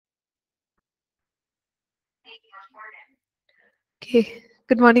Okay,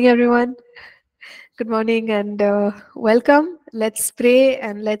 good morning, everyone. Good morning and welcome. Let's pray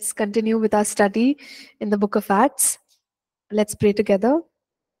and let's continue with our study in the book of Acts. Let's pray together.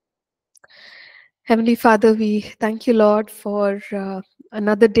 Heavenly Father, we thank you, Lord, for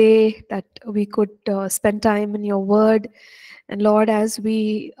another day that we could spend time in your word. And Lord, as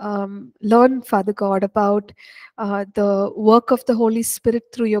we learn, Father God, about the work of the Holy Spirit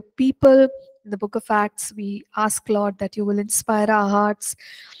through your people in the book of Acts, we ask, Lord, that you will inspire our hearts,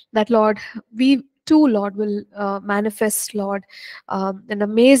 that, Lord, we too, Lord, will manifest, Lord, an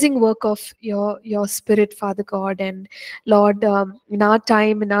amazing work of your Spirit, Father God. And Lord, in our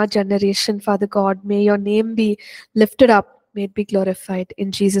time, in our generation, Father God, may your name be lifted up, may it be glorified.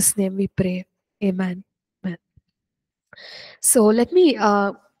 In Jesus' name we pray. Amen. Amen. So let me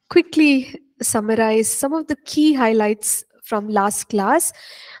quickly summarize some of the key highlights from last class.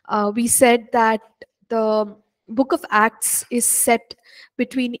 We said that the book of Acts is set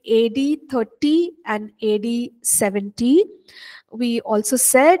between AD 30 and AD 70. We also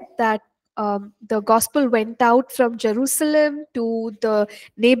said that the gospel went out from Jerusalem to the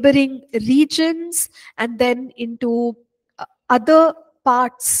neighboring regions and then into other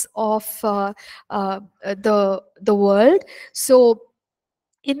parts of the world. So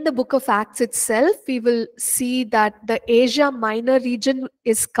in the book of Acts itself, we will see that the Asia Minor region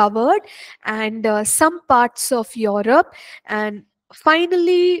is covered and some parts of Europe. And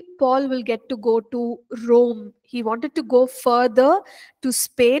finally, Paul will get to go to Rome. He wanted to go further to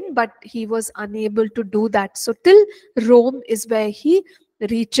Spain, but he was unable to do that. So till Rome is where he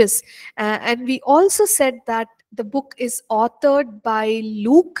reaches. And we also said that the book is authored by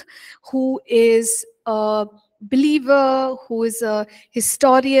Luke, who is a believer, who is a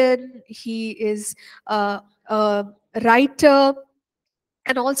historian, he is a writer,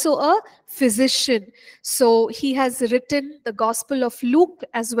 and also a physician. So he has written the Gospel of Luke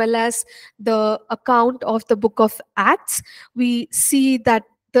as well as the account of the book of Acts. We see that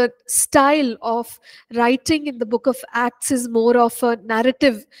the style of writing in the book of Acts is more of a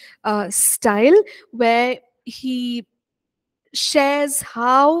narrative style, where he shares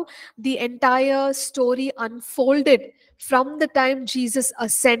how the entire story unfolded from the time Jesus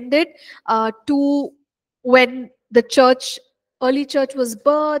ascended to when the early church was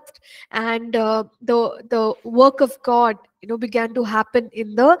birthed, and the work of God, began to happen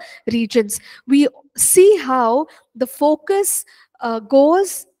in the regions. We see how the focus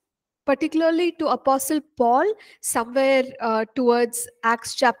goes particularly to Apostle Paul somewhere towards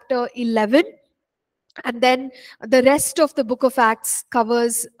Acts chapter 11, and then the rest of the book of Acts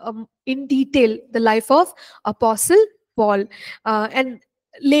covers in detail the life of Apostle Paul. And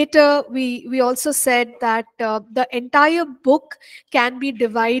later we also said that the entire book can be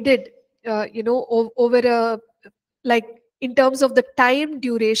divided over a, like, in terms of the time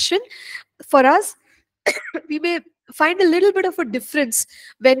duration. For us, we may find a little bit of a difference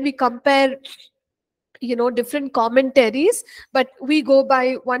when we compare different commentaries, but we go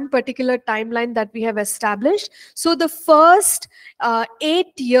by one particular timeline that we have established. So the first 8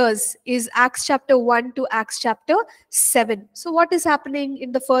 years is Acts chapter 1 to Acts chapter 7. So what is happening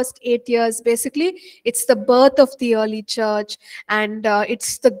in the first 8 years? Basically, it's the birth of the early church, and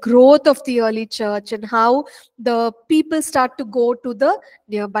it's the growth of the early church and how the people start to go to the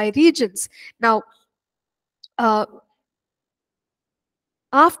nearby regions. Now,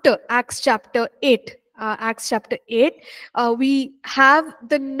 after Acts chapter 8, we have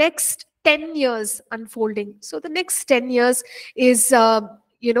the next 10 years unfolding. So the next 10 years is, the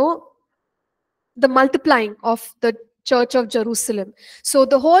multiplying of the Church of Jerusalem. So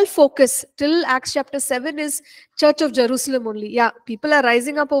the whole focus till Acts chapter 7 is Church of Jerusalem only. Yeah, people are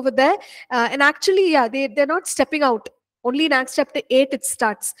rising up over there. And actually, yeah, they're not stepping out. Only in Acts chapter 8 it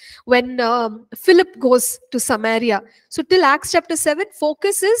starts, when Philip goes to Samaria. So till Acts chapter 7,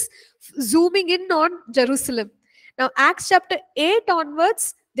 focus is zooming in on Jerusalem. Now Acts chapter 8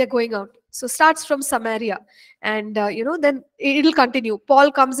 onwards, they're going out. So starts from Samaria, and then it'll continue.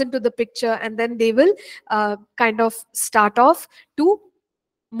 Paul comes into the picture, and then they will kind of start off to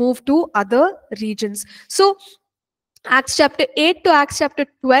move to other regions. So Acts chapter 8 to Acts chapter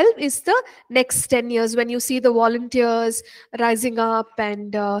 12 is the next 10 years, when you see the volunteers rising up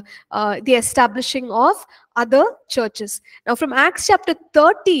and the establishing of other churches. Now from Acts chapter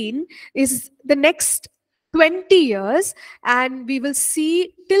 13 is the next 20 years, and we will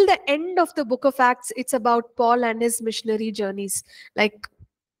see till the end of the book of Acts, it's about Paul and his missionary journeys, like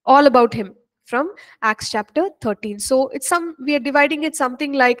all about him from Acts chapter 13. So we are dividing it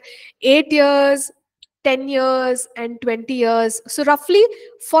something like 8 years, 10 years and 20 years. So roughly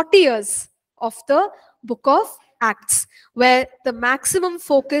 40 years of the book of Acts, where the maximum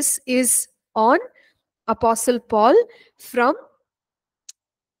focus is on Apostle Paul from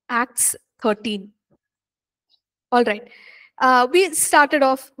Acts 13. All right. We started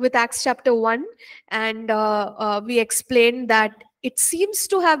off with Acts chapter 1, and we explained that it seems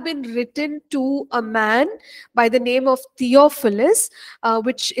to have been written to a man by the name of Theophilus,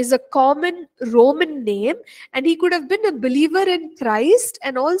 which is a common Roman name, and he could have been a believer in Christ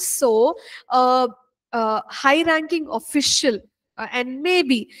and also a high ranking official. And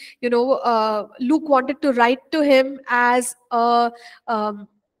maybe, Luke wanted to write to him um,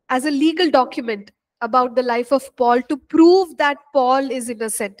 as a legal document about the life of Paul to prove that Paul is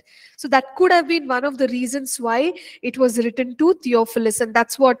innocent. So that could have been one of the reasons why it was written to Theophilus, and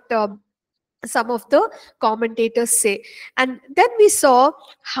that's what some of the commentators say. And then we saw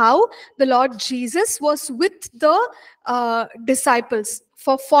how the Lord Jesus was with the disciples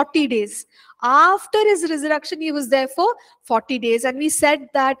for 40 days. After his resurrection, he was there for 40 days. And we said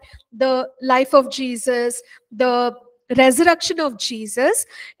that the life of Jesus, the resurrection of Jesus,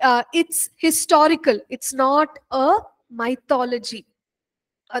 it's historical, it's not a mythology.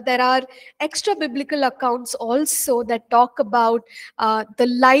 There are extra biblical accounts also that talk about the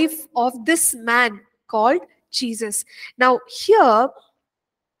life of this man called Jesus. Now, here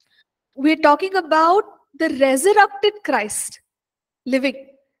we're talking about the resurrected Christ living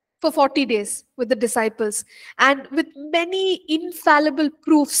for 40 days with the disciples, and with many infallible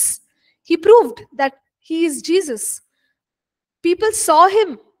proofs. He proved that he is Jesus. People saw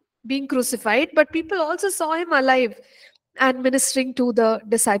him being crucified, but people also saw him alive and ministering to the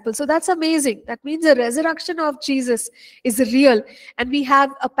disciples. So that's amazing. That means the resurrection of Jesus is real. And we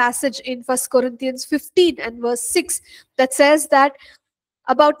have a passage in 1 Corinthians 15 and verse 6 that says that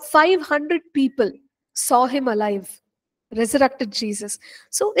about 500 people saw him alive, resurrected Jesus.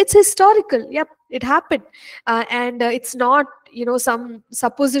 So it's historical. Yep, it happened. And it's not, some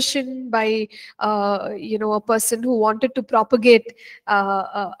supposition by, a person who wanted to propagate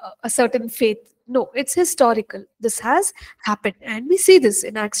a certain faith. No, it's historical. This has happened. And we see this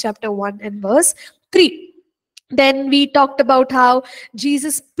in Acts chapter 1 and verse 3. Then we talked about how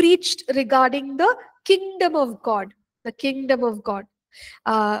Jesus preached regarding the kingdom of God. The kingdom of God.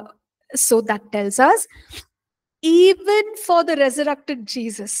 So that tells us, even for the resurrected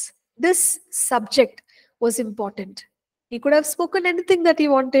Jesus, this subject was important. He could have spoken anything that he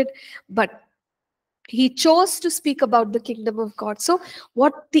wanted, but he chose to speak about the kingdom of God. So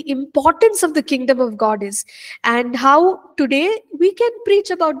what the importance of the kingdom of God is, and how today we can preach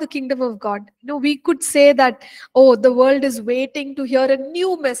about the kingdom of God. We could say that, oh, the world is waiting to hear a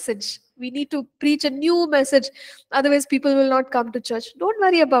new message. We need to preach a new message. Otherwise, people will not come to church. Don't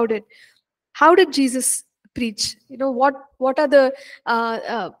worry about it. How did Jesus preach? What are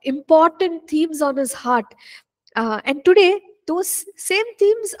the important themes on his heart? And today, those same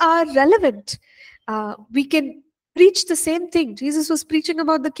themes are relevant. We can preach the same thing. Jesus was preaching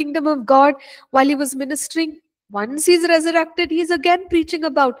about the kingdom of God while he was ministering. Once he's resurrected, he's again preaching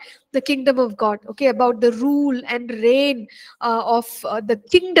about the kingdom of God, okay, about the rule and reign of the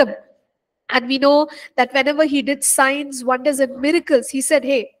kingdom. And we know that whenever he did signs, wonders, and miracles, he said,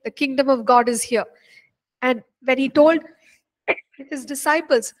 hey, the kingdom of God is here. And when he told his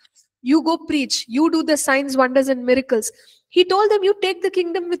disciples, you go preach, you do the signs, wonders, and miracles, he told them, you take the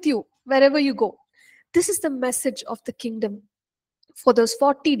kingdom with you wherever you go. This is the message of the kingdom. For those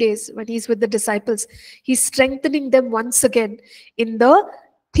 40 days when he's with the disciples, he's strengthening them once again in the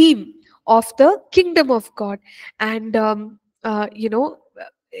theme of the kingdom of God. And,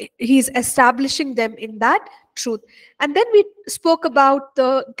 he's establishing them in that truth. And then we spoke about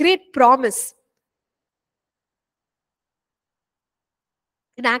the great promise.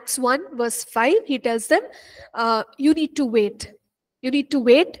 In Acts 1 verse 5, he tells them, you need to wait. You need to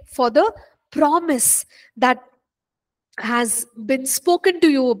wait for the promise that has been spoken to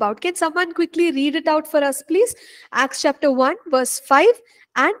you about. Can someone quickly read it out for us, please? Acts chapter 1 verse 5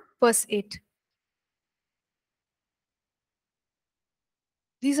 and verse 8.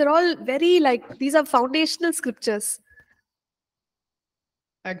 These are all these are foundational scriptures.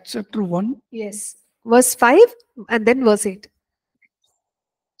 Acts chapter 1. Yes. Verse 5 and then verse 8.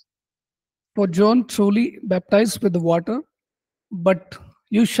 For John truly baptized with the water, but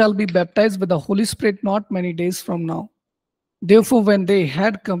you shall be baptized with the Holy Spirit not many days from now. Therefore, when they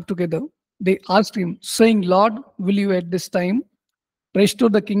had come together, they asked him, saying, Lord, will you at this time restore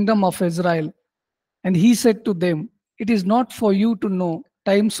the kingdom of Israel? And he said to them, it is not for you to know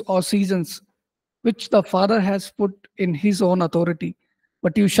times or seasons which the Father has put in his own authority,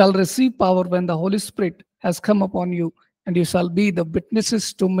 but you shall receive power when the Holy Spirit has come upon you, and you shall be the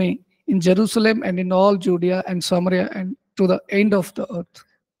witnesses to me in Jerusalem and in all Judea and Samaria and to the end of the earth.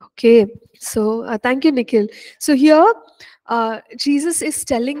 Okay, so thank you, Nikhil. So here, Jesus is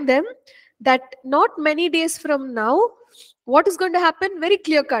telling them that not many days from now, what is going to happen? Very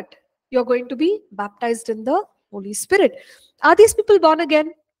clear cut. You're going to be baptized in the Holy Spirit. Are these people born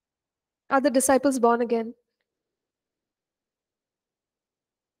again? Are the disciples born again?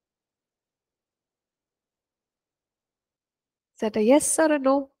 Is that a yes or a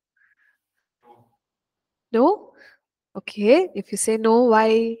no? No? Okay, if you say no,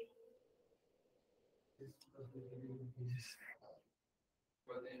 why?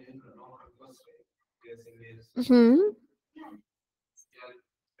 Mhm.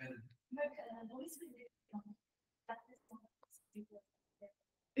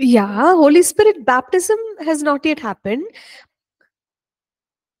 Yeah, Holy Spirit baptism has not yet happened.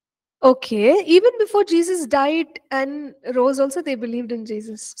 Okay, even before Jesus died and rose, also they believed in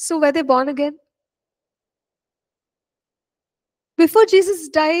Jesus. So were they born again? Before Jesus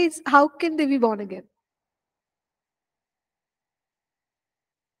dies, how can they be born again?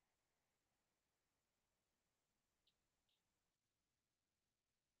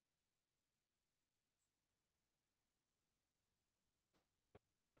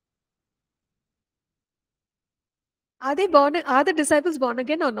 Are they born? Are the disciples born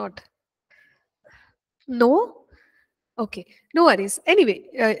again or not? No. Okay, no worries.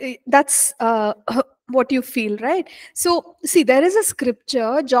 Anyway, that's what you feel, right? So, see, there is a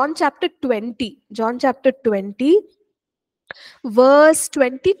scripture, John chapter 20, John chapter 20, verse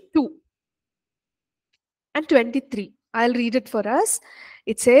 22 and 23. I'll read it for us.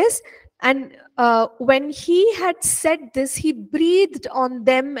 It says, and when he had said this, he breathed on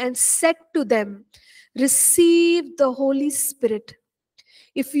them and said to them, receive the Holy Spirit.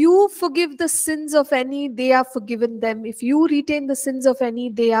 If you forgive the sins of any, they are forgiven them. If you retain the sins of any,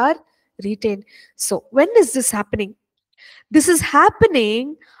 they are retained. So, when is this happening? This is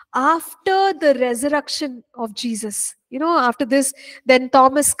happening after the resurrection of Jesus. You know, after this, then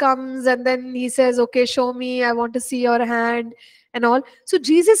Thomas comes and then he says, okay, show me, I want to see your hand and all. So,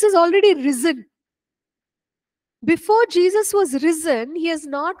 Jesus is already risen. Before Jesus was risen, he has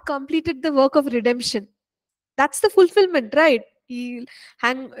not completed the work of redemption. That's the fulfillment, right? He'll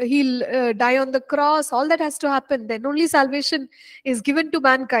die on the cross. All that has to happen. Then only salvation is given to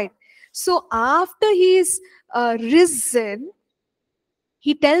mankind. So after he is risen,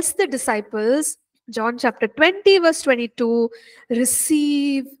 he tells the disciples, John chapter 20, verse 22,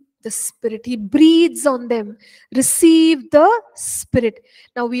 receive the Spirit. He breathes on them. Receive the Spirit.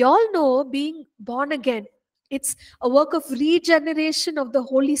 Now we all know being born again, it's a work of regeneration of the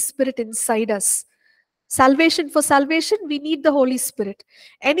Holy Spirit inside us. Salvation, for salvation, we need the Holy Spirit.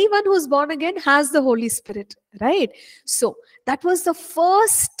 Anyone who's born again has the Holy Spirit, right? So that was the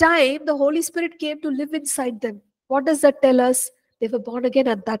first time the Holy Spirit came to live inside them. What does that tell us? They were born again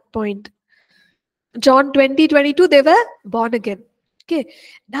at that point. John 20, 22, they were born again. Okay.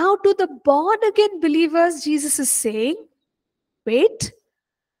 Now to the born again believers, Jesus is saying, wait,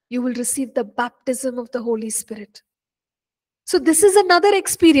 you will receive the baptism of the Holy Spirit. So this is another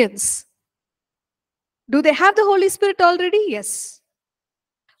experience. Do they have the Holy Spirit already? Yes.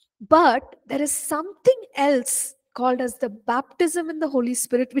 But there is something else called as the baptism in the Holy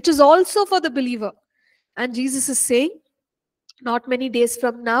Spirit, which is also for the believer. And Jesus is saying, not many days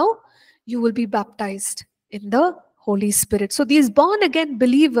from now, you will be baptized in the Holy Spirit. So these born again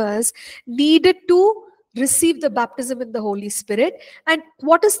believers needed to receive the baptism in the Holy Spirit. And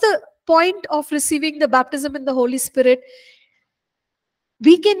what is the point of receiving the baptism in the Holy Spirit?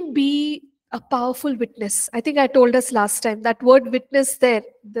 We can be a powerful witness. I think I told us last time that word witness there,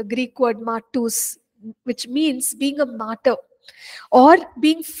 the Greek word martus, which means being a martyr or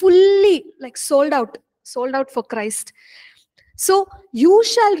being fully like sold out for Christ. So you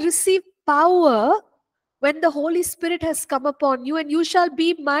shall receive power when the Holy Spirit has come upon you, and you shall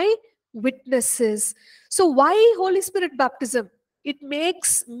be my witnesses. So why Holy Spirit baptism? It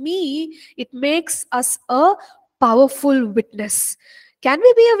makes us a powerful witness. Can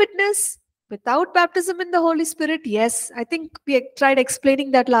we be a witness without baptism in the Holy Spirit? Yes. I think we tried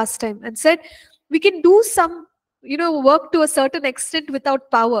explaining that last time and said we can do some, work to a certain extent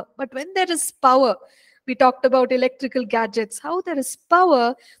without power. But when there is power, we talked about electrical gadgets, how there is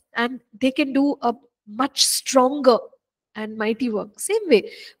power and they can do a much stronger and mighty work. Same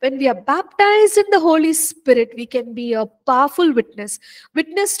way, when we are baptized in the Holy Spirit, we can be a powerful witness.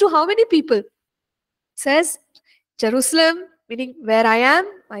 Witness to how many people? It says Jerusalem, meaning where I am,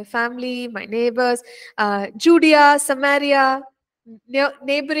 my family, my neighbors, Judea, Samaria,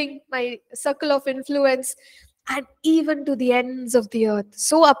 neighboring, my circle of influence, and even to the ends of the earth.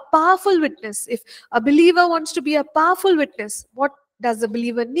 So a powerful witness. If a believer wants to be a powerful witness, what does the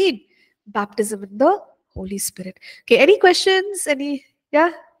believer need? Baptism in the Holy Spirit. Okay, any questions? Any?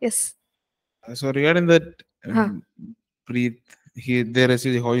 Yeah? Yes. So regarding that, Huh. breathe, they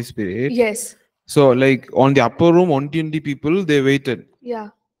received the Holy Spirit. Yes. So like on the upper room, 120 people, they waited. Yeah.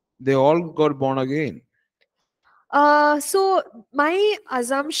 They all got born again. So my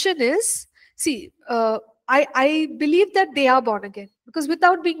assumption is, see, I believe that they are born again, because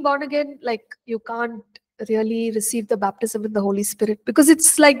without being born again, like, you can't really receive the baptism in the Holy Spirit, because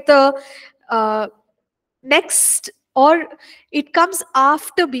it's like the next, or it comes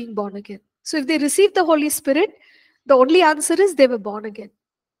after being born again. So if they receive the Holy Spirit, the only answer is they were born again.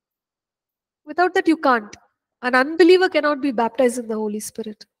 Without that, you can't. An unbeliever cannot be baptized in the Holy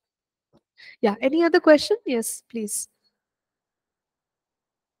Spirit. Yeah. Any other question? Yes, please.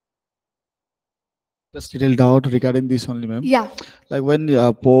 Just little doubt regarding this only, ma'am. Yeah. Like when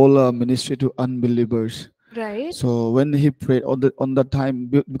Paul ministered to unbelievers, Right. so when he prayed on the time,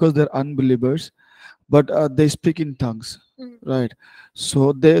 because they're unbelievers, but they speak in tongues, Mm. right?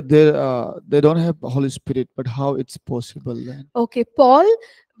 So they don't have Holy Spirit, but how it's possible then? Okay, Paul,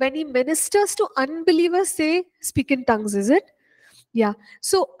 when he ministers to unbelievers, they speak in tongues, is it? Yeah.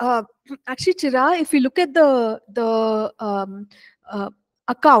 So actually, Chira, if you look at the uh,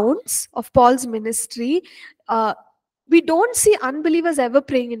 accounts of Paul's ministry, uh, we don't see unbelievers ever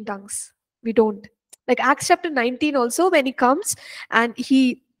praying in tongues. We don't. Like Acts chapter 19 also, when he comes and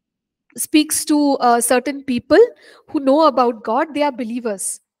he speaks to certain people who know about God, they are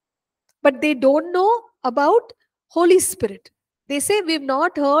believers, but they don't know about Holy Spirit. They say, we've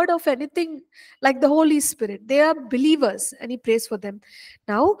not heard of anything like the Holy Spirit. They are believers, and he prays for them.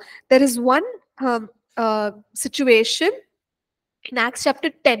 Now, there is one situation in Acts chapter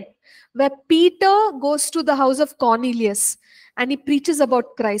 10 where Peter goes to the house of Cornelius and he preaches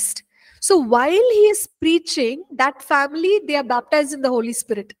about Christ. So while he is preaching, that family, they are baptized in the Holy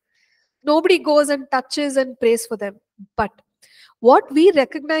Spirit. Nobody goes and touches and prays for them. But what we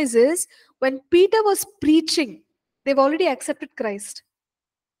recognize is, when Peter was preaching, they've already accepted Christ.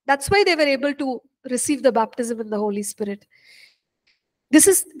 That's why they were able to receive the baptism in the Holy Spirit.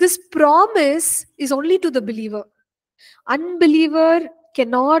 This promise is only to the believer. Unbeliever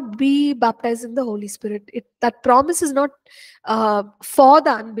cannot be baptized in the Holy Spirit. That promise is not for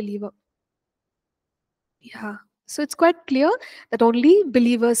the unbeliever. Yeah. So it's quite clear that only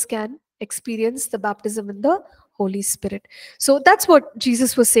believers can experience the baptism in the Holy Spirit. So that's what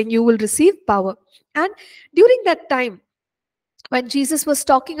Jesus was saying, you will receive power. And during that time, when Jesus was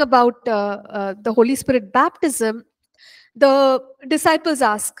talking about the Holy Spirit baptism, the disciples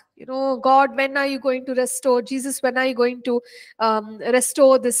ask, God, when are you going to restore? Jesus, when are you going to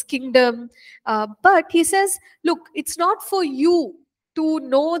restore this kingdom? But he says, look, it's not for you to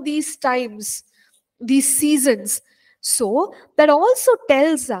know these times, these seasons. So that also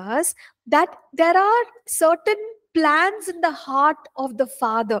tells us that there are certain plans in the heart of the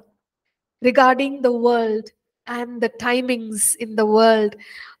Father regarding the world and the timings in the world,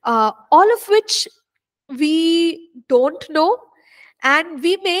 all of which we don't know and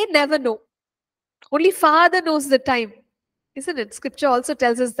we may never know. Only Father knows the time, isn't it? Scripture also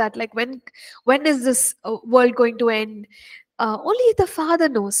tells us that, like, when is this world going to end? Only the Father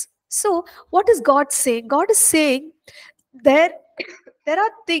knows. So what is God saying? God is saying there there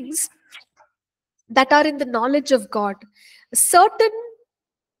are things that are in the knowledge of God. Certain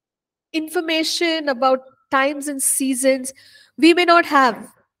information about times and seasons we may not have,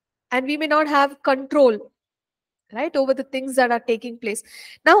 and we may not have control, right, over the things that are taking place.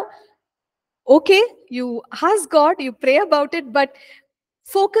 Now, okay, you ask God, you pray about it, but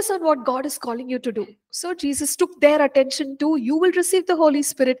focus on what God is calling you to do. So Jesus took their attention to, you will receive the Holy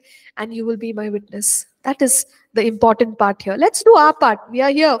Spirit and you will be my witness. That is the important part here. Let's do our part. We are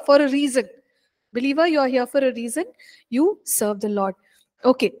here for a reason. Believer, you are here for a reason. You serve the Lord.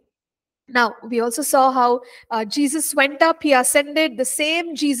 Okay. Now, we also saw how Jesus went up, he ascended, the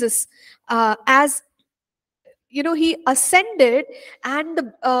same Jesus as he ascended, and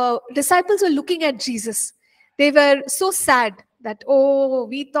the disciples were looking at Jesus. They were so sad that, oh,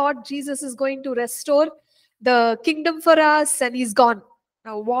 we thought Jesus is going to restore the kingdom for us and he's gone.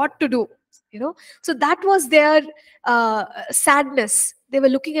 Now what to do? So that was their sadness. They were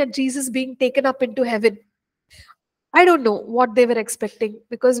looking at Jesus being taken up into heaven. I don't know what they were expecting,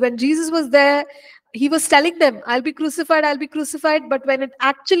 because when Jesus was there, he was telling them, I'll be crucified, I'll be crucified. But when it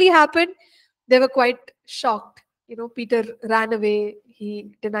actually happened, they were quite shocked. Peter ran away,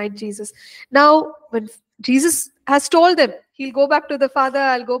 he denied Jesus. Now, when Jesus has told them, he'll go back to the Father,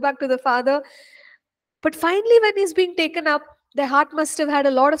 I'll go back to the Father, But finally, when he's being taken up, their heart must have had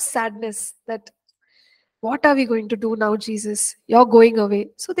a lot of sadness that, what are we going to do now, Jesus? You're going away.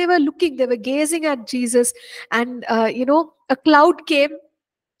 So they were looking, they were gazing at Jesus, and a cloud came,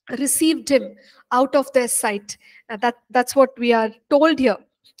 received him out of their sight. That's what we are told here.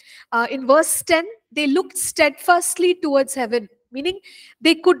 In verse 10, they looked steadfastly towards heaven, meaning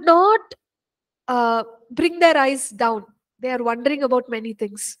they could not bring their eyes down. They are wondering about many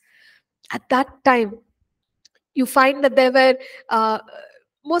things. At that time, you find that there were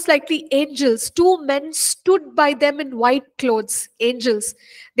most likely angels. Two men stood by them in white clothes, angels.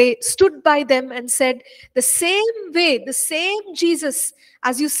 They stood by them and said, the same way, the same Jesus,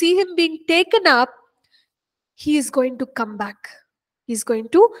 as you see him being taken up, he is going to come back. He's going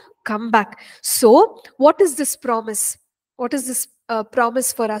to come back. So, what is this promise? What is this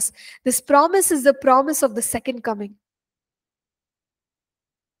promise for us? This promise is the promise of the second coming.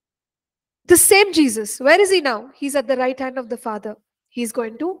 The same Jesus, where is he now? He's at the right hand of the Father. He's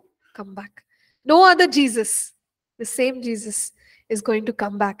going to come back. No other Jesus. The same Jesus is going to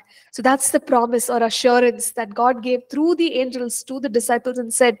come back. So that's the promise or assurance that God gave through the angels to the disciples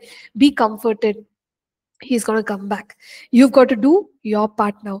and said, be comforted. He's going to come back. You've got to do your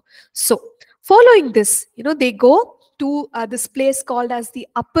part now. So following this, they go to this place called as the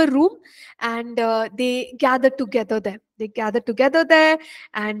upper room, and they gather together there. They gather together there,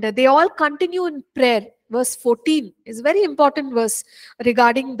 and they all continue in prayer. Verse 14 is a very important verse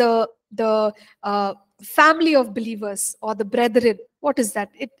regarding the family of believers or the brethren. What is that?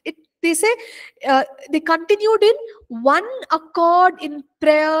 They say they continued in one accord in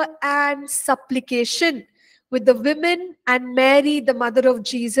prayer and supplication with the women and Mary, the mother of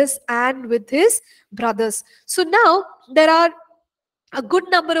Jesus, and with his brothers. So now there are a good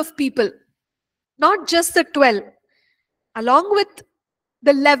number of people, not just the 12. Along with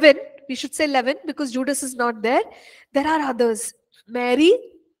the 11, we should say 11 because Judas is not there. There are others. Mary,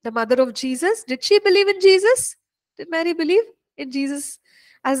 the mother of Jesus, did she believe in Jesus? Did Mary believe in Jesus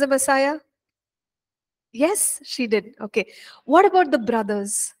as the Messiah? Yes, she did. Okay. What about the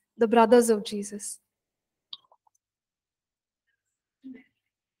brothers? The brothers of Jesus?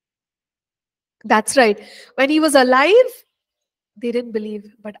 That's right. When he was alive, they didn't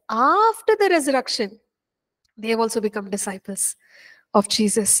believe. But after the resurrection, they have also become disciples of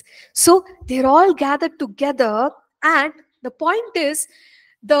Jesus. So they're all gathered together, and the point is,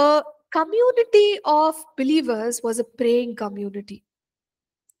 the community of believers was a praying community.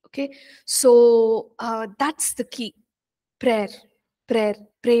 Okay, so that's the key. Prayer,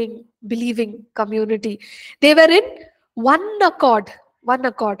 praying, believing community. They were in one accord. One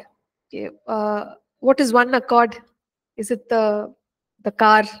accord. Okay. What is one accord? Is it the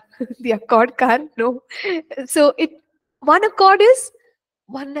car, the accord car? No. So one accord is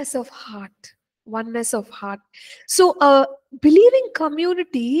oneness of heart. Oneness of heart. So a believing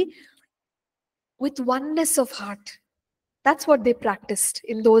community with oneness of heart. That's what they practiced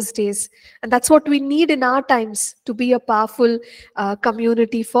in those days. And that's what we need in our times to be a powerful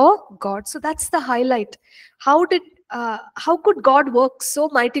community for God. So that's the highlight. How could God work so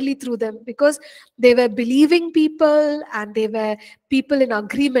mightily through them? Because they were believing people and they were people in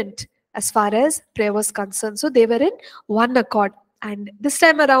agreement as far as prayer was concerned. So they were in one accord. And this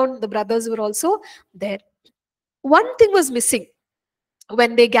time around, the brothers were also there. One thing was missing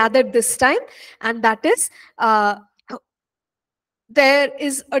when they gathered this time, and that is there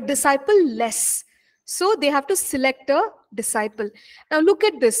is a disciple less. So they have to select a disciple. Now look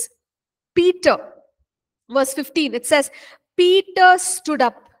at this. Peter, verse 15, it says, Peter stood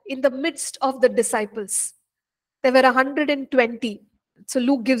up in the midst of the disciples. There were 120. So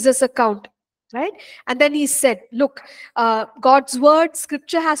Luke gives us a count, right? And then he said, look, God's word,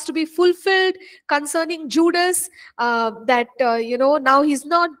 scripture has to be fulfilled concerning Judas, that, now he's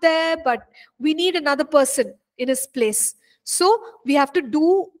not there, but we need another person in his place. So we have to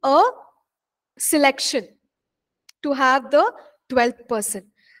do a selection to have the 12th person.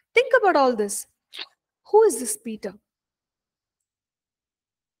 Think about all this. Who is this Peter?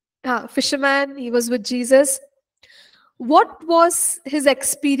 Fisherman, he was with Jesus. What was his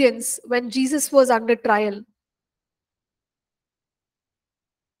experience when Jesus was under trial?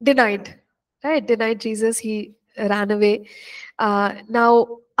 Denied, right? Denied Jesus, he ran away.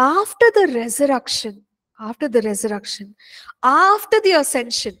 Now, after the resurrection, after the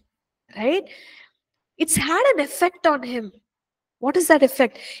ascension, right? It's had an effect on him. What is that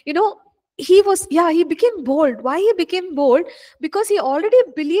effect? He became bold. Why he became bold? Because he already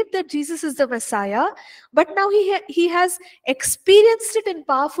believed that Jesus is the Messiah, but now he has experienced it in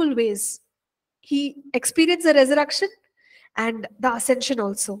powerful ways. He experienced the resurrection and the ascension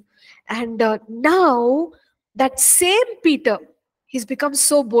also. And now that same Peter, he's become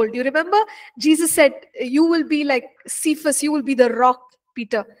so bold. You remember Jesus said, you will be like Cephas, you will be the rock,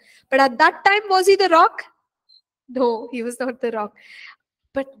 Peter. But at that time, was he the rock? No, he was not the rock.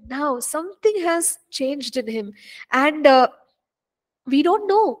 But now something has changed in him. And we don't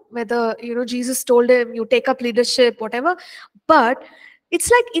know whether, Jesus told him, you take up leadership, whatever. But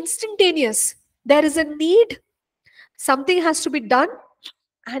it's like instantaneous. There is a need. Something has to be done.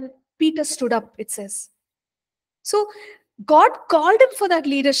 And Peter stood up, it says. So God called him for that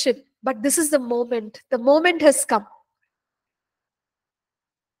leadership. But this is the moment. The moment has come.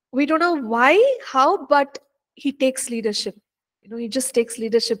 We don't know why, how, but he takes leadership. He just takes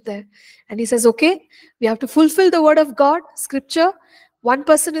leadership there. And he says, okay, we have to fulfill the word of God, scripture. One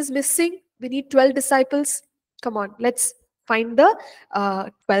person is missing. We need 12 disciples. Come on, let's find the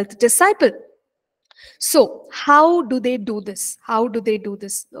 12th disciple. So how do they do this? How do they do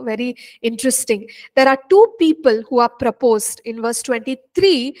this? Very interesting. There are two people who are proposed. In verse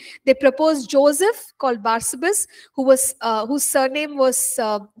 23, they proposed Joseph, called Barsabbas, whose surname was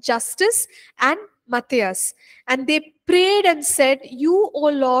Justus, and Matthias. And they prayed and said, you, O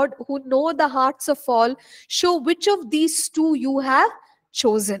Lord, who know the hearts of all, show which of these two you have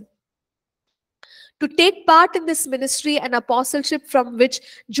chosen to take part in this ministry and apostleship, from which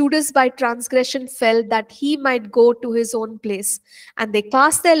Judas by transgression fell, that he might go to his own place. And they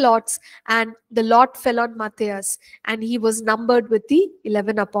cast their lots, and the lot fell on Matthias, and he was numbered with the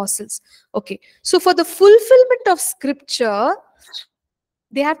 11 apostles. Okay, so for the fulfillment of scripture,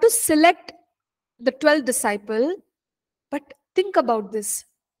 they have to select the 12 disciple. But think about this.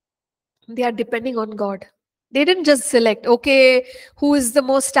 They are depending on God. They didn't just select, okay, who is the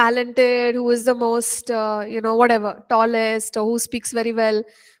most talented, who is the most, whatever, tallest, or who speaks very well,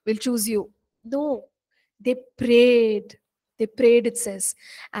 we'll choose you. No, they prayed. They prayed, it says.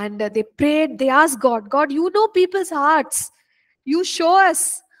 And they prayed, they asked God, God, you know people's hearts. You show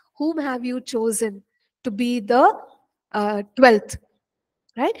us, whom have you chosen to be the 12th?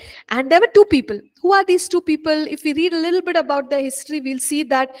 Right? And there were two people. Who are these two people? If we read a little bit about their history, we'll see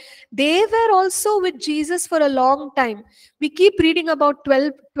that they were also with Jesus for a long time. We keep reading about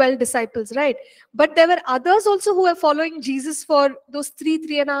 12 disciples, right? But there were others also who were following Jesus for those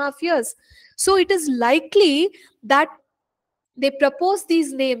 3.5 years. So it is likely that they proposed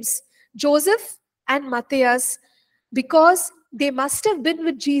these names, Joseph and Matthias, because they must have been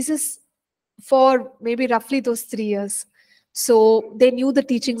with Jesus for maybe roughly those 3 years. So they knew the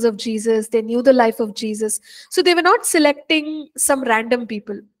teachings of Jesus, they knew the life of Jesus. So they were not selecting some random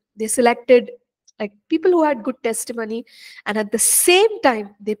people. They selected like people who had good testimony, and at the same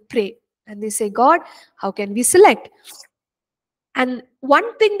time they pray and they say, God, how can we select? And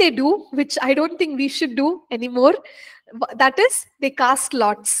one thing they do, which I don't think we should do anymore, that is they cast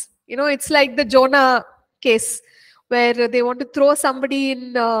lots. It's like the Jonah case where they want to throw somebody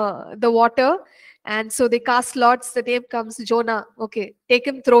in the water. And so they cast lots. The name comes Jonah. Okay, take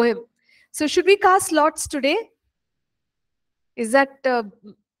him, throw him. So should we cast lots today? Is that a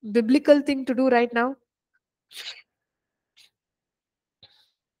biblical thing to do right now?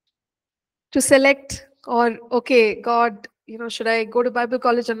 To select, or, okay, God, should I go to Bible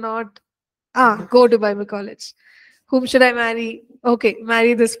college or not? Go to Bible college. Whom should I marry? Okay,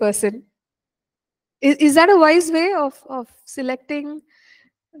 marry this person. Is that a wise way of selecting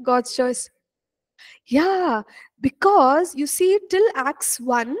God's choice? Yeah, because you see, till Acts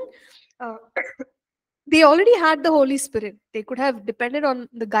 1, they already had the Holy Spirit. They could have depended on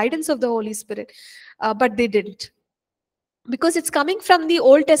the guidance of the Holy Spirit, but they didn't. Because it's coming from the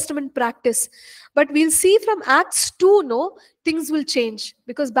Old Testament practice. But we'll see from Acts 2, no, things will change.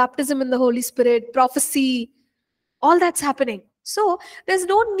 Because baptism in the Holy Spirit, prophecy, all that's happening. So there's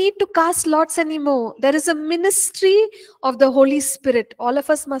no need to cast lots anymore. There is a ministry of the Holy Spirit. All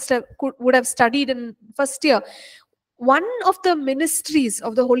of us would have studied in first year. One of the ministries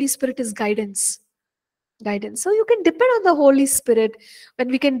of the Holy Spirit is guidance. So you can depend on the Holy Spirit. When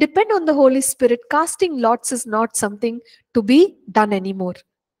we can depend on the Holy Spirit, casting lots is not something to be done anymore.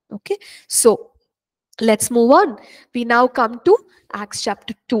 Okay, so let's move on. We now come to Acts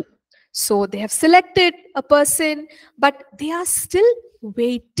chapter 2. So they have selected a person, but they are still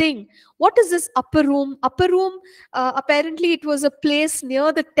waiting. What is this upper room? Upper room, apparently it was a place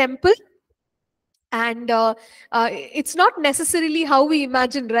near the temple. And it's not necessarily how we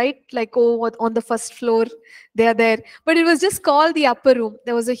imagine, right? Like, oh, on the first floor, they are there. But it was just called the upper room.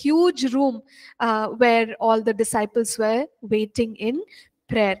 There was a huge room where all the disciples were waiting in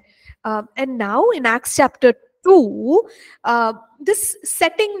prayer. And now in Acts chapter 2, this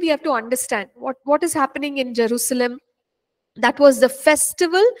setting we have to understand. What is happening in Jerusalem? That was the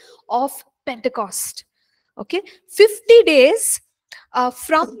festival of Pentecost. Okay, 50 days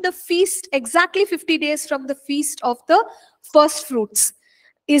from the feast, exactly 50 days from the feast of the first fruits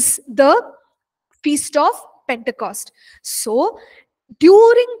is the feast of Pentecost. So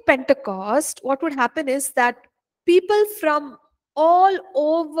during Pentecost, what would happen is that people from all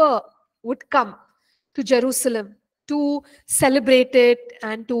over would come to Jerusalem to celebrate it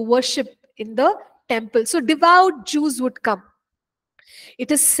and to worship in the temple. So devout Jews would come.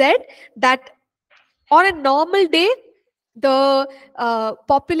 It is said that on a normal day, the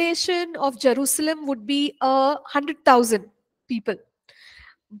population of Jerusalem would be 100,000 people.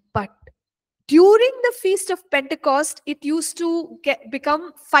 But during the feast of Pentecost, it used to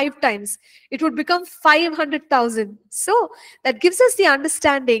become 5 times. It would become 500,000. So that gives us the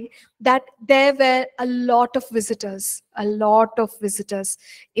understanding that there were a lot of visitors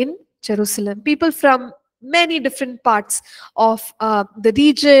in Jerusalem. People from many different parts of the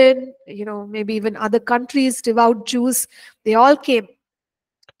region, maybe even other countries, devout Jews, they all came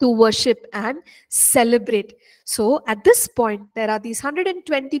to worship and celebrate. So at this point, there are these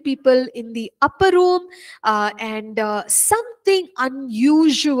 120 people in the upper room, and something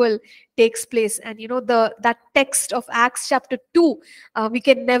unusual takes place. And that text of Acts chapter 2, we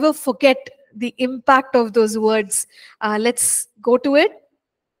can never forget the impact of those words. Let's go to it.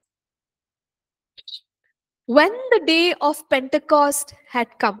 When the day of Pentecost had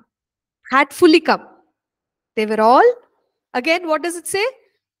fully come, they were all, again, what does it say?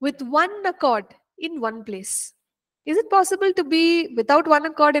 With one accord in one place. Is it possible to be without one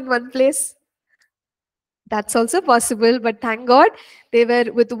accord in one place? That's also possible, but thank God they were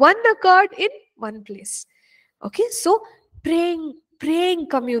with one accord in one place. Okay, so praying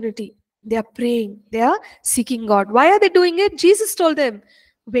community. They are praying, they are seeking God. Why are they doing it? Jesus told them,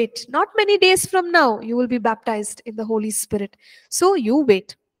 wait, not many days from now, you will be baptized in the Holy Spirit. So you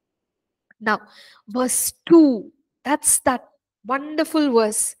wait. Now, verse 2, that's that wonderful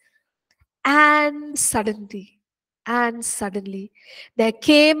verse. And suddenly, there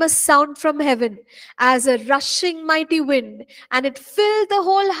came a sound from heaven as a rushing mighty wind, and it filled the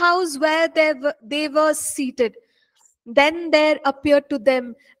whole house where they were seated. Then there appeared to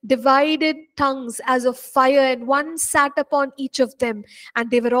them divided tongues as of fire, and one sat upon each of them.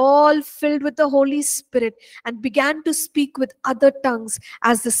 And they were all filled with the Holy Spirit and began to speak with other tongues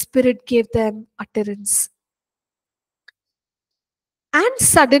as the Spirit gave them utterance. And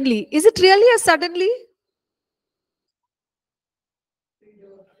suddenly, is it really a suddenly?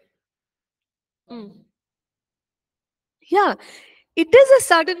 Yeah, it is a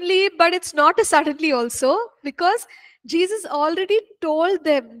suddenly, but it's not a suddenly also, because Jesus already told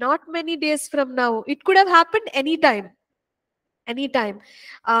them not many days from now. It could have happened anytime.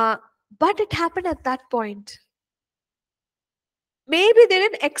 Uh, but it happened at that point. Maybe they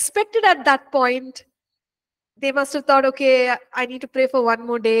didn't expect it at that point. They must have thought, okay, I need to pray for one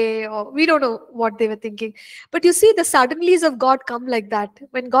more day, or we don't know what they were thinking. But you see, the suddenlies of God come like that.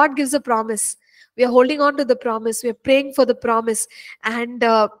 When God gives a promise, we are holding on to the promise, we are praying for the promise, and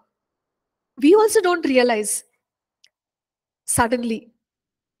we also don't realize. Suddenly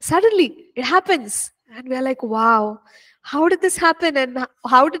it happens, and we're like, wow, how did this happen, and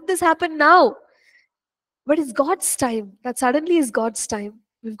how did this happen now? But it's God's time. That suddenly is God's time.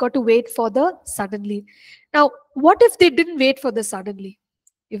 We've got to wait for the suddenly. Now, what if they didn't wait for the suddenly?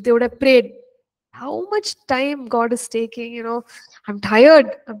 If they would have prayed, how much time God is taking, I'm tired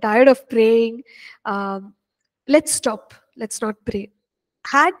of praying. Let's stop. Let's not pray.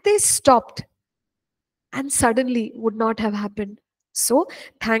 Had they stopped, and suddenly would not have happened. So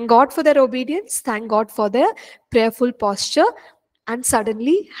thank God for their obedience, thank God for their prayerful posture, and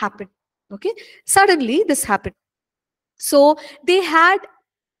suddenly happened. Okay, suddenly this happened. So they had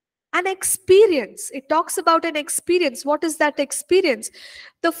an experience. It talks about an experience. What is that experience?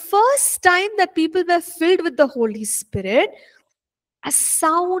 The first time that people were filled with the Holy Spirit, a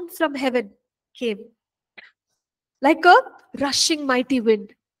sound from heaven came like a rushing mighty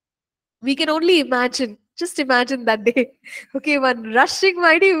wind. We can only imagine, just imagine that day. Okay, one rushing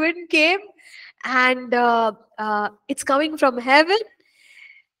mighty wind came, and it's coming from heaven,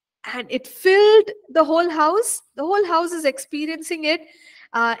 and it filled the whole house. The whole house is experiencing it.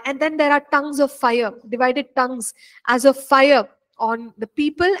 And then there are tongues of fire, divided tongues as of fire on the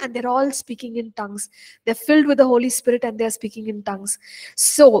people, and they're all speaking in tongues. They're filled with the Holy Spirit and they're speaking in tongues.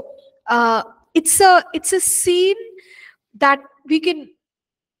 So it's a scene that we can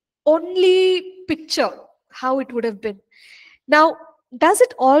only picture how it would have been. Now, does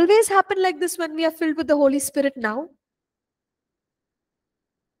it always happen like this when we are filled with the Holy Spirit now?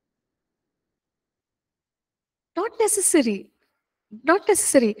 Not necessary. Not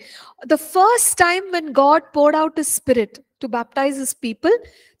necessary. The first time when God poured out his spirit to baptize his people,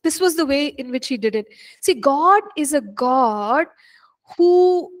 this was the way in which he did it. See, God is a God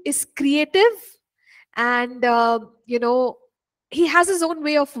who is creative, and he has his own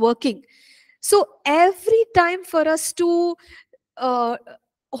way of working. So every time for us to uh,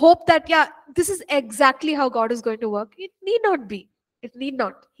 hope that, yeah, this is exactly how God is going to work, it need not be. It need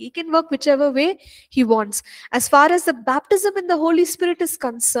not. He can work whichever way he wants. As far as the baptism in the Holy Spirit is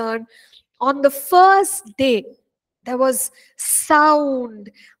concerned, on the first day, there was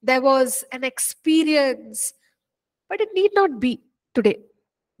sound, there was an experience, but it need not be today.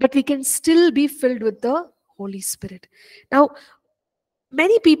 But we can still be filled with the Holy Spirit. Now,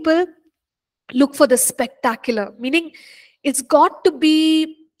 many people look for the spectacular, meaning it's got to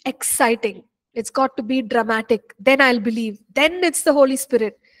be exciting, it's got to be dramatic, then I'll believe, then it's the Holy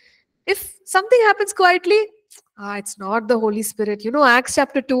Spirit. If something happens quietly, it's not the Holy Spirit. Acts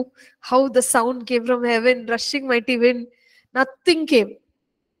chapter 2, how the sound came from heaven, rushing mighty wind, nothing came.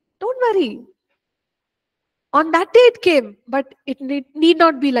 Don't worry, on that day it came, but it need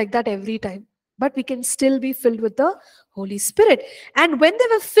not be like that every time. But we can still be filled with the Holy Spirit. And when they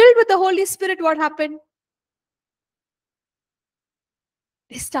were filled with the Holy Spirit, what happened?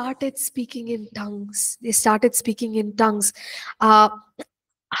 They started speaking in tongues. They started speaking in tongues.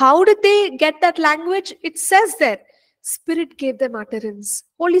 How did they get that language? It says there, Spirit gave them utterance.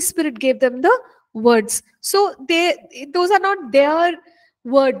 Holy Spirit gave them the words. So those are not their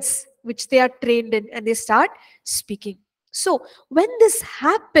words which they are trained in, and they start speaking. So when this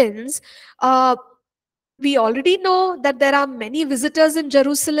happens, we already know that there are many visitors in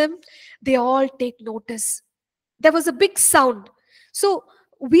Jerusalem. They all take notice. There was a big sound. So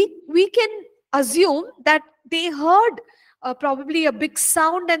we can assume that they heard probably a big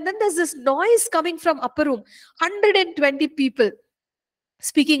sound, and then there's this noise coming from upper room. 120 people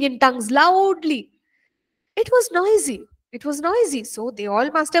speaking in tongues loudly. It was noisy. It was noisy. So they all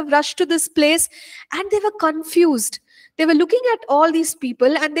must have rushed to this place, and they were confused. They were looking at all these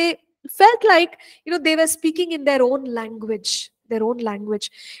people, and they felt like, they were speaking in their own language. Their own language.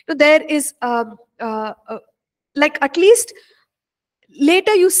 There is like, at least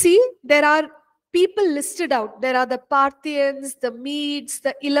later you see, there are people listed out. There are the Parthians, the Medes,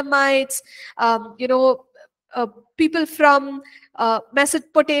 the Elamites, uh, people from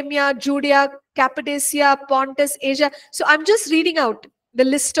Mesopotamia, Judea, Cappadocia, Pontus, Asia. So I'm just reading out the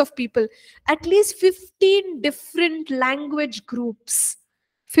list of people. At least 15 different language groups.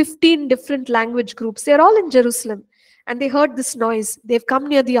 15 different language groups. They're all in Jerusalem. And they heard this noise. They've come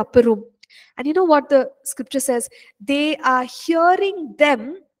near the upper room. And you know what the scripture says? They are hearing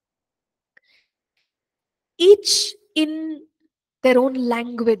them each in their own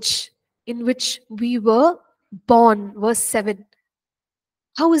language in which we were born. Verse 7.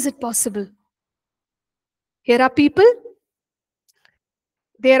 How is it possible? Here are people.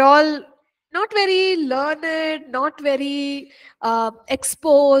 They're all not very learned, not very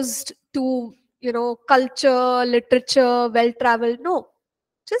exposed to, culture, literature, well-traveled. No,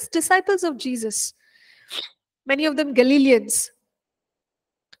 just disciples of Jesus. Many of them Galileans.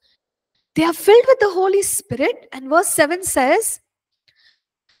 They are filled with the Holy Spirit, and verse 7 says,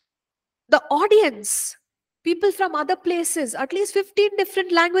 the audience, people from other places, at least 15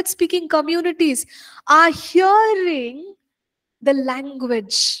 different language speaking communities, are hearing the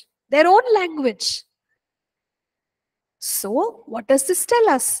language, their own language. So, what does this tell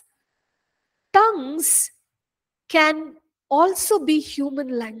us? Tongues can also be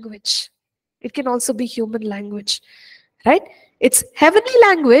human language. It can also be human language, right? It's heavenly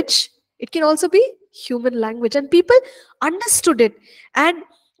language. It can also be human language. And people understood it. And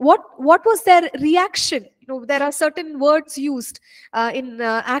what was their reaction? There are certain words used in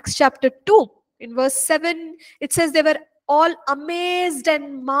Acts chapter 2. In verse 7, it says they were all amazed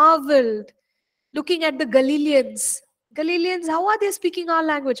and marveled, looking at the Galileans. Galileans, how are they speaking our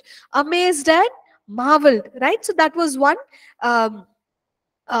language? Amazed and marveled, right? So that was one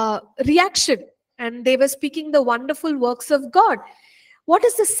reaction. And they were speaking the wonderful works of God. What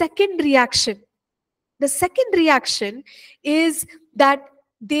is the second reaction? The second reaction is that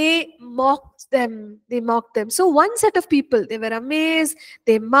they mocked them. They mocked them. So one set of people, they were amazed,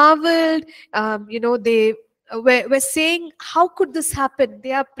 they marveled, they were saying, how could this happen?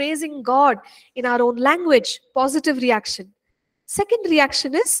 They are praising God in our own language. Positive reaction. Second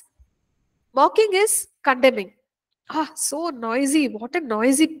reaction is, mocking is condemning. So noisy. What a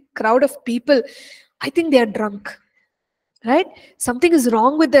noisy crowd of people. I think they are drunk. Right? Something is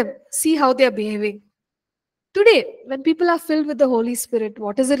wrong with them. See how they are behaving. Today, when people are filled with the Holy Spirit,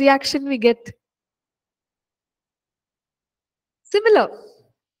 what is the reaction we get? Similar.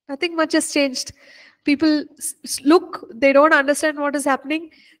 Nothing much has changed. People look, they don't understand what is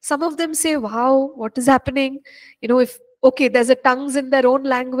happening. Some of them say, wow, what is happening? If, okay, there's a tongues in their own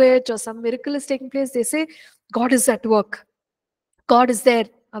language or some miracle is taking place, they say, God is at work. God is there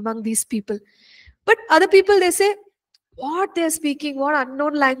among these people. But other people, they say, what they're speaking, what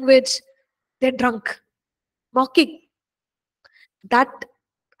unknown language, they're drunk, mocking. That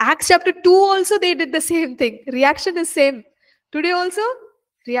Acts chapter 2 also, they did the same thing. Reaction is same. Today also,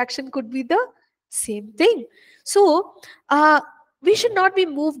 reaction could be the same thing. So, we should not be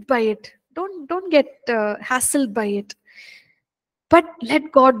moved by it. Don't get hassled by it. But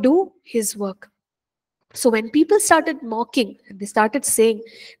let God do His work. So when people started mocking and they started saying,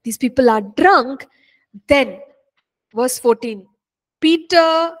 these people are drunk, then, verse 14,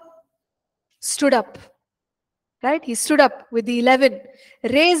 Peter stood up. Right? He stood up with the 11,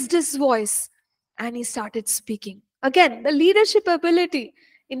 raised his voice, and he started speaking. Again, the leadership ability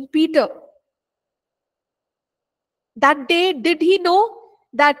in Peter. That day, did he know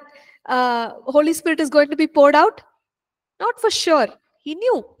that Holy Spirit is going to be poured out? Not for sure. He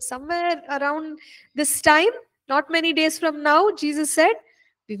knew somewhere around this time, not many days from now, Jesus said,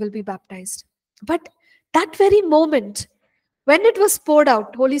 we will be baptized. But that very moment, when it was poured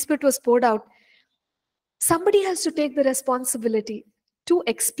out, Holy Spirit was poured out, somebody has to take the responsibility to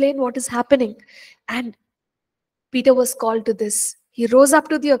explain what is happening. And Peter was called to this. He rose up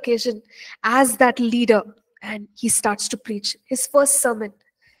to the occasion as that leader and he starts to preach his first sermon.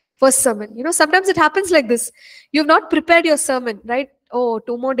 Sometimes it happens like this. You've not prepared your sermon, right? Oh,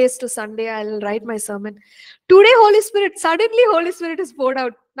 2 more days to Sunday, I'll write my sermon. Today, suddenly Holy Spirit is poured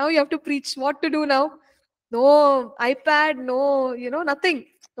out. Now you have to preach. What to do now? No iPad, no, nothing.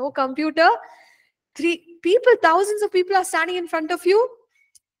 No computer. Thousands of people are standing in front of you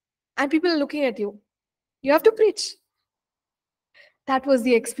and people are looking at you. You have to preach. That was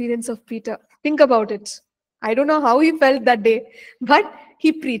the experience of Peter. Think about it. I don't know how he felt that day, but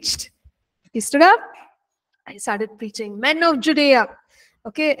he preached. He stood up. I started preaching. Men of Judea,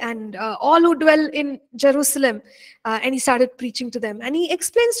 okay, and all who dwell in Jerusalem. And he started preaching to them. And he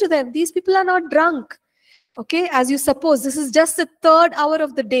explains to them, these people are not drunk. Okay, as you suppose, this is just the 3rd hour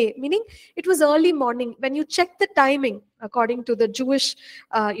of the day, meaning it was early morning. When you check the timing, according to the Jewish,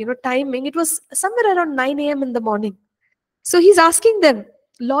 timing, it was somewhere around 9 a.m. in the morning. So he's asking them,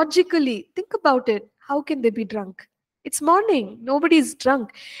 logically, think about it. How can they be drunk? It's morning. Nobody's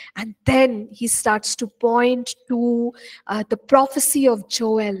drunk. And then he starts to point to the prophecy of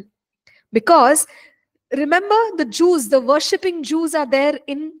Joel. Because remember, the Jews, the worshipping Jews are there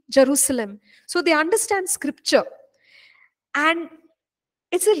in Jerusalem. So they understand scripture. And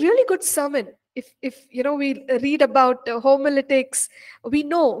it's a really good sermon. If we read about homiletics, we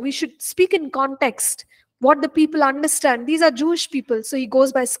know we should speak in context, what the people understand. These are Jewish people. So he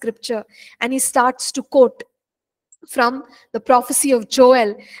goes by scripture and he starts to quote from the prophecy of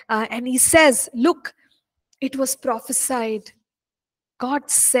Joel. And he says, look, it was prophesied.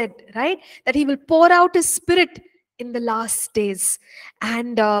 God said, right, that he will pour out his spirit in the last days,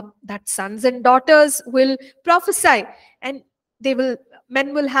 and that sons and daughters will prophesy, and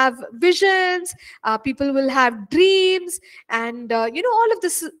men will have visions, people will have dreams, and all of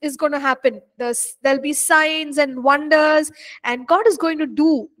this is going to happen. There'll be signs and wonders, and God is going to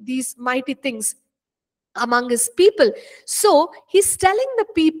do these mighty things among his people. So he's telling the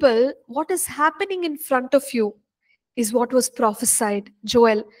people, what is happening in front of you is what was prophesied.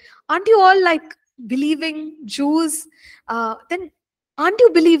 Joel, aren't you all like believing Jews? Then aren't you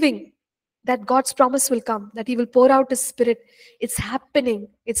believing that God's promise will come, that he will pour out his spirit? It's happening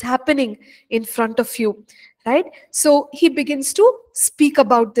in front of you, right? So he begins to speak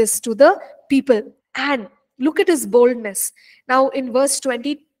about this to the people, and look at his boldness. Now in verse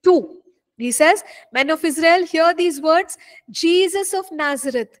 22, he says, men of Israel, hear these words. Jesus of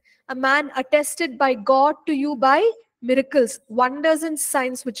Nazareth, a man attested by God to you by miracles, wonders and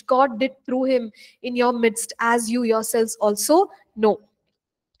signs which God did through him in your midst, as you yourselves also know.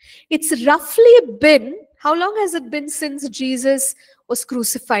 It's roughly been, how long has it been since Jesus was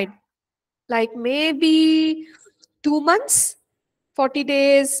crucified? Like maybe 2 months, 40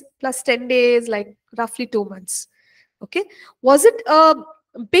 days plus 10 days, like roughly 2 months. Okay. Was it a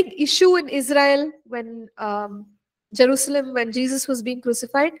big issue in Israel when Jerusalem, when Jesus was being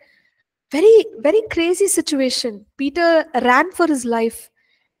crucified? Very, very crazy situation. Peter ran for his life.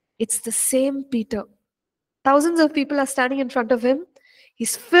 It's the same Peter. Thousands of people are standing in front of him.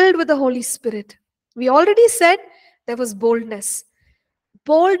 He's filled with the Holy Spirit. We already said there was boldness.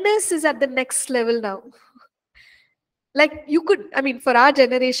 Boldness is at the next level now. Like you could, for our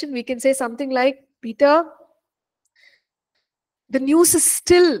generation, we can say something like, Peter, The news is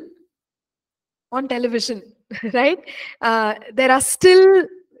still on television, right? There are still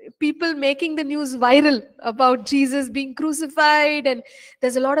people making the news viral about Jesus being crucified, and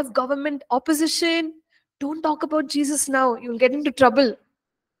there's a lot of government opposition. Don't talk about Jesus now, you'll get into trouble.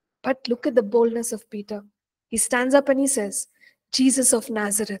 But look at the boldness of Peter. He stands up and he says, Jesus of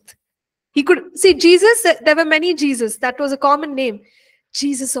Nazareth. He could see Jesus, there were many Jesus, that was a common name.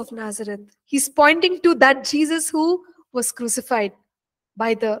 Jesus of Nazareth. He's pointing to that Jesus who was crucified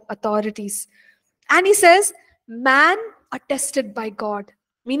by the authorities. And he says, man attested by God,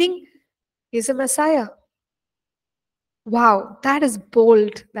 meaning he's a Messiah. Wow, that is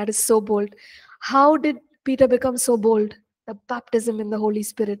bold. That is so bold. How did Peter become so bold? The baptism in the Holy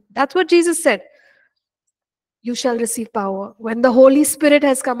Spirit. That's what Jesus said. You shall receive power when the Holy Spirit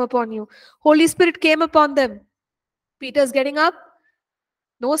has come upon you. Holy Spirit came upon them. Peter's getting up.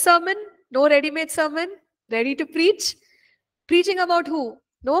 No sermon, no ready-made sermon, ready to preach. Preaching about who?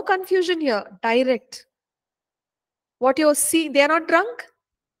 No confusion here. Direct. What you're seeing, they're not drunk.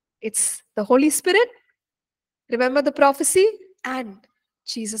 It's the Holy Spirit. Remember the prophecy? And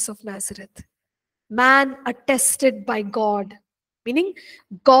Jesus of Nazareth. Man attested by God. Meaning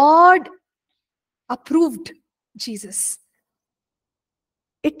God approved Jesus.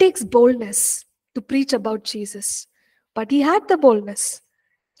 It takes boldness to preach about Jesus. But he had the boldness,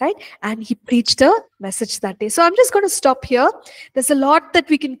 right? And he preached a message that day. So I'm just going to stop here. There's a lot that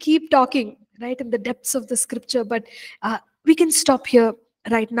we can keep talking, right, in the depths of the scripture. But we can stop here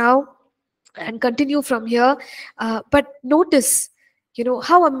right now and continue from here. But notice,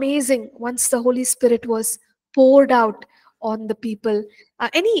 how amazing once the Holy Spirit was poured out on the people.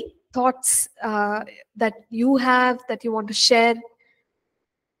 Any thoughts that you have that you want to share?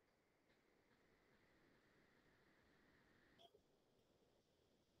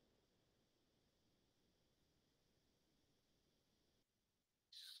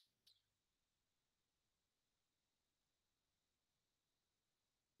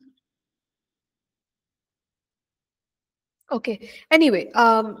 Okay. Anyway,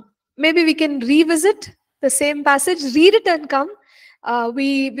 maybe we can revisit the same passage, read it and come.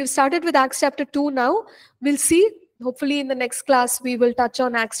 We've started with Acts chapter 2 now. We'll see. Hopefully in the next class, we will touch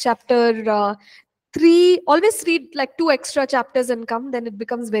on Acts chapter 3. Always read like 2 extra chapters and come, then it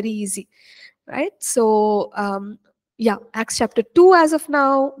becomes very easy. Right? So, yeah, Acts chapter 2 as of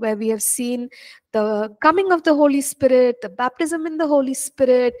now, where we have seen the coming of the Holy Spirit, the baptism in the Holy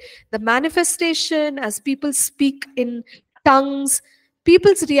Spirit, the manifestation as people speak in tongues,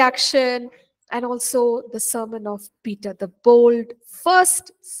 people's reaction, and also the sermon of Peter, the bold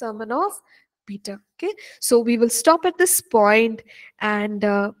first sermon of Peter. Okay, so we will stop at this point and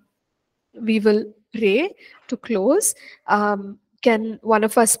we will pray to close. Can one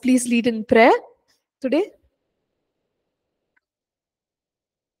of us please lead in prayer today?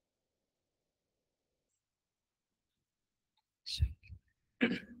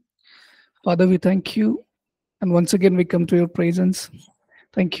 Father, we thank you. And once again, we come to your presence.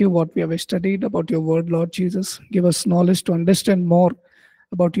 Thank you what we have studied about your word, Lord Jesus. Give us knowledge to understand more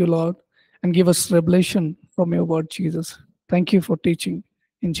about you, Lord, and give us revelation from your word, Jesus. Thank you for teaching.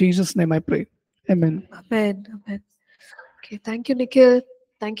 In Jesus' name I pray. Amen. Amen. Amen. Okay, thank you, Nikhil.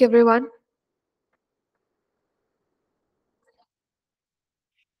 Thank you, everyone.